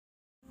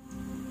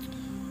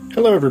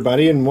Hello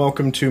everybody, and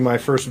welcome to my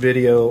first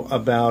video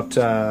about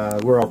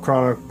where I'll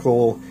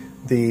chronicle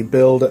the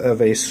build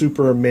of a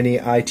Super Mini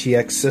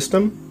ITX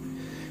system.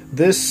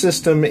 This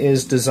system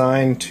is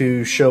designed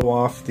to show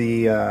off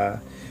the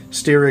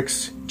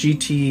Strix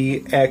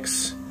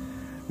GTX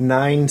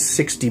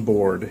 960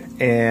 board,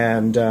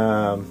 and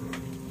I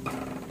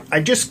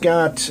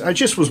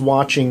just was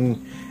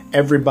watching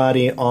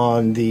everybody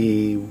on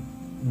the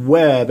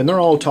web, and they're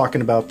all talking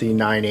about the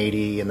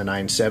 980 and the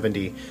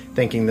 970,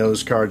 thinking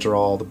those cards are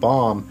all the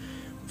bomb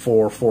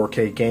for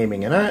 4K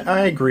gaming. And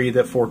I agree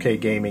that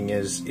 4K gaming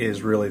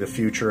is really the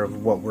future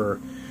of what we're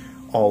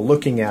all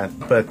looking at.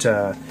 But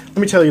let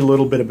me tell you a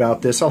little bit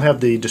about this. I'll have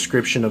the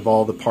description of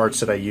all the parts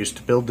that I used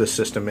to build this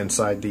system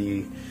inside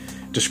the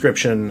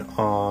description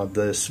of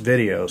this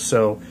video.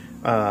 So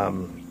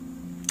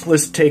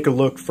let's take a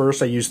look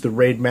first. I used the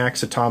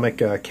Raidmax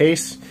atomic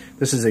case.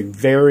 This is a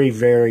very,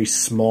 very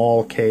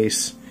small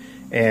case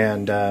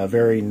and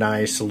very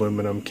nice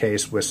aluminum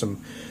case with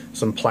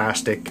some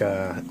plastic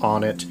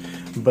on it.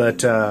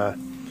 But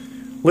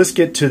let's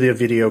get to the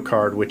video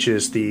card, which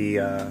is the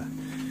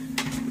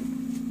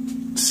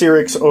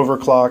Strix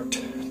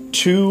overclocked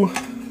 2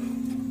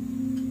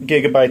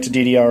 gigabytes of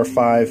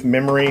DDR5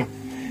 memory,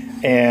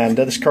 and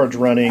this card's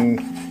running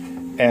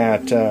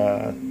at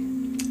a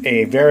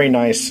very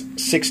nice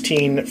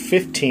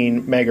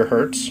 1615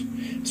 megahertz.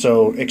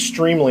 So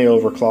extremely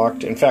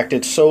overclocked. In fact,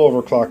 it's so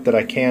overclocked that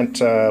I can't,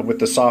 with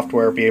the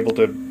software, be able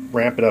to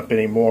ramp it up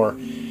anymore.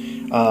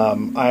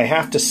 I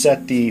have to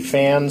set the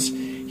fans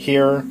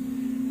here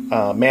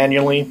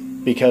manually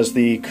because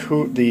the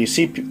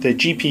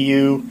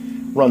GPU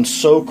runs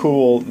so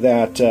cool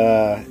that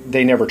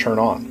they never turn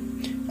on.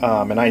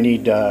 And I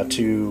need I've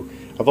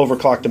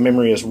overclocked the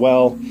memory as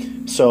well,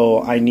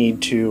 so I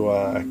need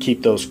to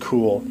keep those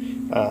cool.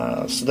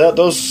 So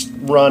those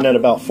run at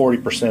about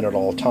 40% at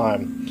all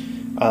time.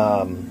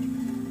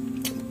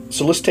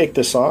 So let's take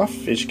this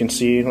off. As you can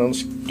see,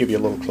 let's give you a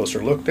little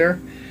closer look there.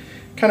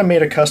 Kind of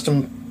made a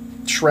custom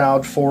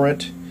shroud for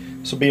it,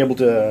 so be able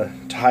to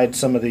hide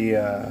some of the,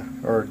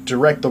 or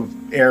direct the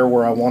air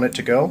where I want it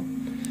to go.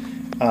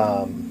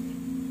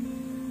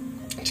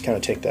 Just kind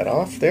of take that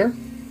off there.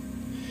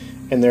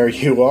 And there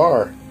you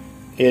are.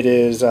 It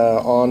is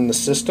on the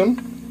system.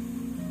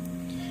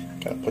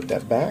 Kind of put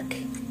that back.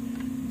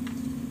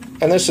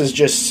 And this is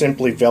just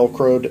simply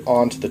Velcroed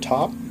onto the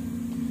top.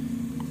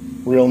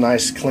 Real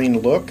nice clean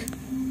look,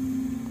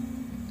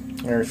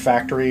 very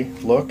factory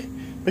look,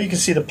 but you can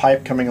see the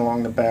pipe coming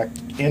along the back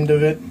end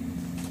of it.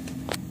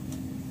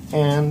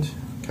 And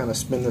kind of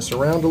spin this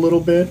around a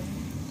little bit.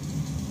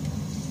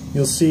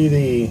 You'll see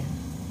it's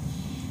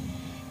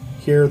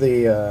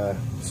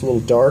a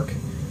little dark,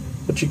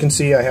 but you can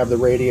see I have the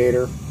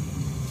radiator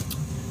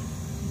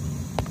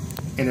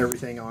and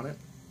everything on it.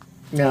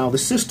 Now the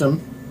system,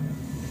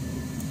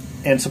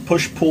 and it's a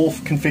push-pull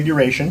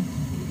configuration.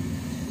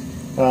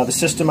 The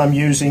system, I'm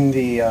using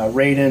the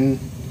Raiden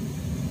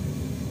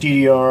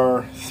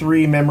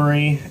DDR3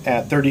 memory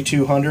at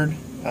 3200,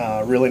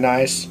 really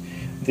nice.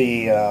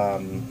 The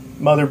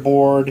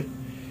motherboard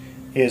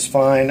is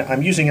fine.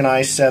 I'm using an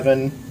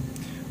i7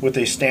 with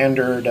a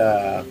standard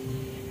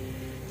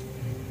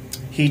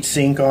heat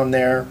sink on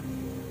there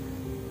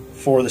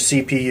for the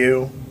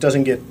CPU.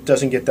 Doesn't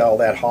get all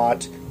that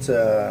hot.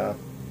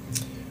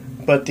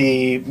 But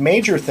the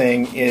major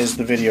thing is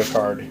the video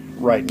card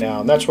right now,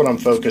 and that's what I'm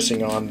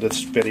focusing on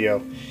this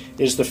video,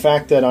 is the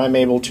fact that I'm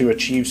able to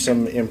achieve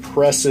some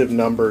impressive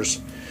numbers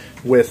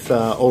with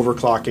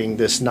overclocking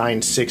this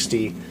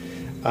 960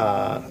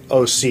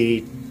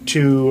 OC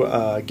 2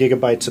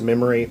 gigabytes of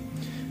memory,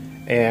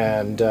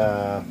 and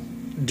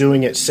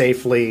doing it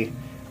safely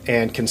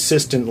and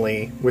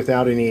consistently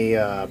without any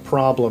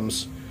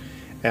problems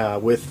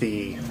with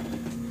the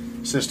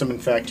system. In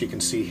fact, you can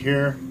see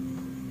here,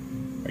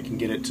 I can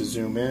get it to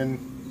zoom in,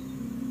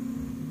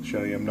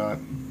 show you I'm not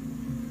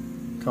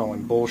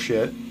calling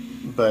bullshit,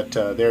 but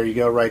there you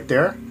go right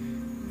there,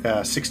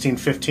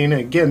 1615.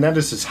 And again, that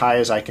is as high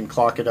as I can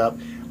clock it up.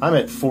 I'm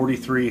at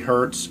 43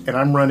 hertz, and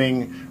I'm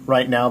running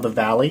right now the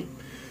Valley,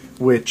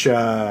 which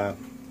 2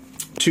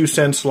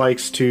 Cents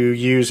likes to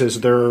use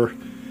as their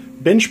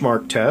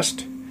benchmark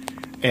test,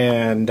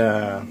 and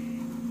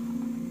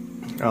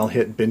I'll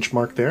hit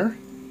benchmark there.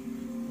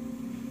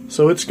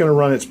 So it's going to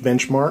run its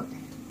benchmark,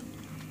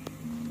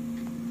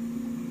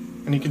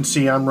 and you can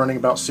see I'm running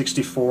about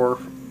 65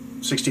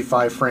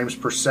 frames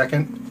per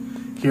second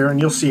here, and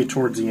you'll see it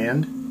towards the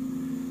end.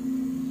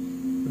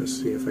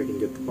 Let's see if I can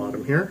get the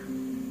bottom here.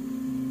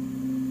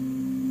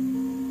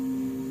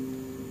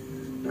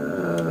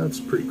 It's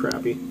pretty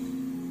crappy.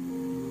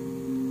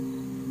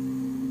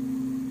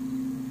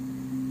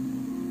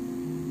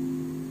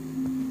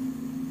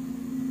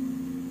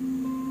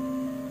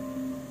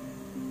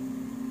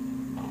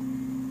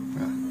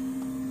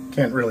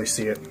 Can't really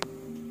see it,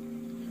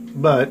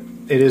 but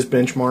it is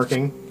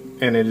benchmarking,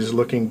 and it is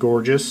looking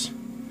gorgeous.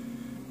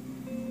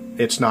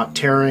 It's not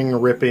tearing,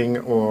 ripping,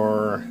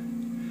 or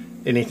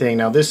anything.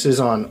 Now this is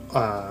on,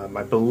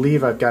 I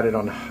believe I've got it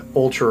on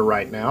Ultra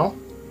right now,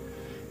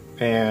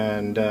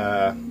 and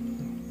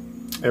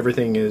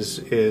everything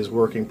is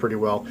working pretty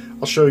well.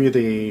 I'll show you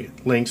the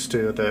links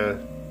to the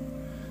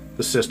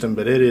system,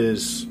 but it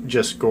is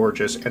just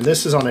gorgeous. And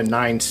this is on a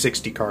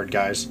 960 card,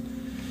 guys.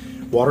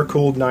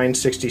 Water-cooled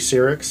 960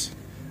 Strix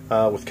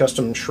with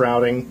custom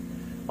shrouding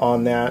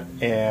on that,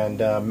 and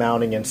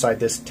mounting inside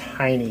this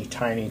tiny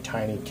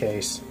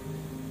case.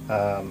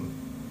 And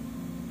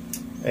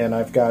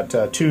I've got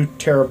 2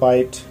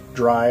 terabyte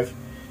drive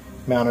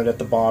mounted at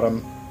the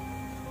bottom.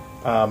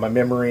 My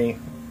memory,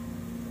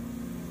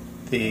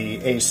 the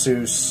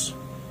Asus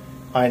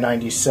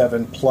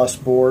i97 Plus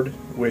board,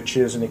 which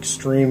is an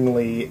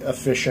extremely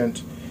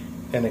efficient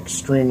and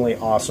extremely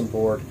awesome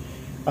board.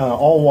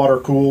 All water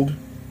cooled,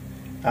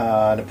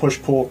 and a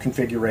push-pull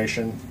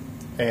configuration.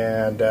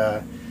 And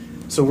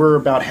so we're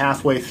about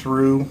halfway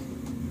through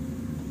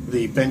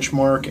the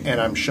benchmark, and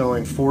I'm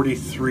showing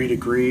 43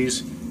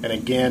 degrees. And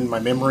again, my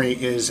memory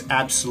is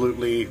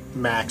absolutely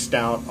maxed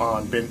out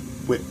on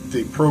with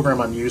the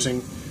program I'm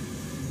using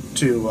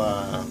to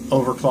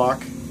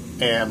overclock,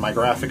 and my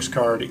graphics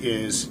card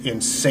is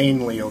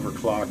insanely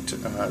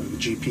overclocked. The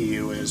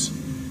GPU is.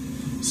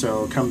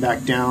 So come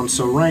back down.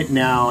 So right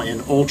now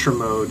in ultra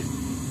mode,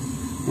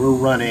 we're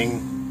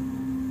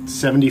running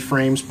 70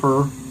 frames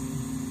per,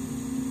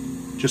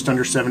 just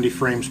under 70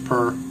 frames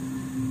per,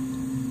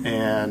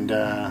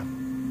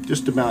 and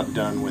just about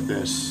done with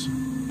this.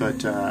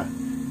 But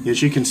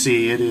as you can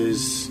see,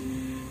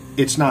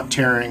 it's not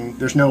tearing.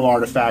 There's no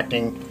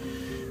artifacting.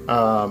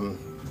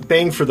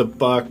 Bang for the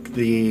buck,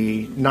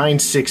 the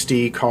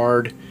 960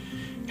 card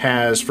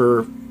has,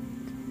 for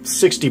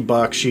 60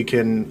 bucks, you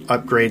can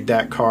upgrade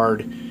that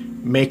card,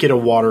 make it a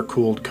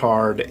water-cooled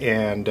card,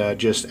 and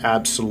just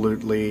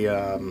absolutely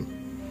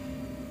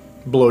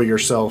blow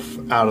yourself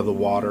out of the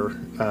water.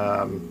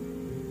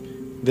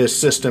 This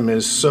system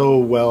is so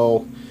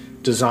well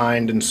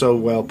designed and so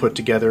well put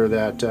together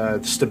that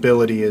the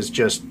stability is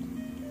just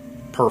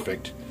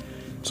perfect.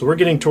 So we're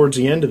getting towards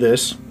the end of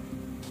this.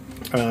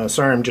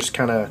 Sorry, I'm just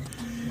kind of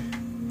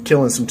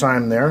killing some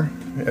time there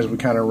as we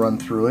kind of run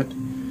through it,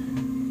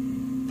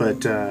 but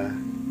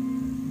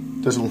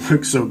doesn't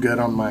look so good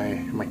on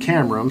my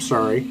camera, I'm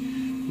sorry,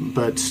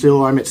 but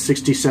still I'm at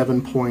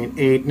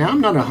 67.8. now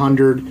I'm not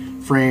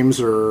 100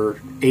 frames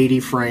or 80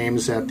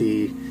 frames at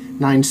the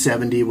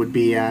 970 would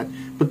be at,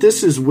 but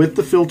this is with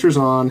the filters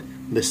on,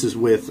 this is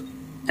with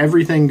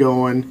everything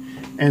going,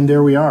 and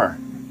there we are,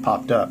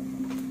 popped up.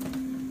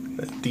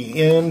 At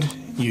the end,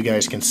 you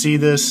guys can see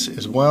this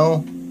as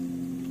well.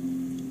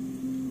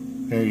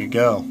 There you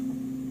go.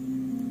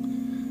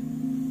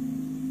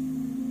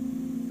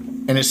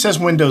 And it says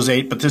Windows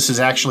 8, but this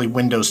is actually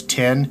Windows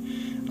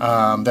 10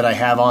 that I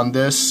have on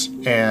this.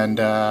 And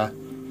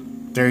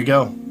there you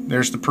go.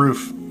 There's the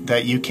proof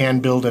that you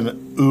can build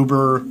an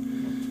uber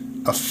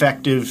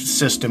effective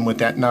system with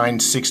that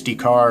 960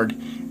 card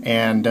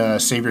and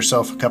save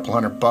yourself a couple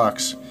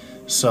 $100.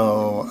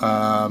 So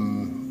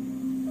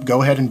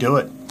go ahead and do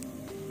it.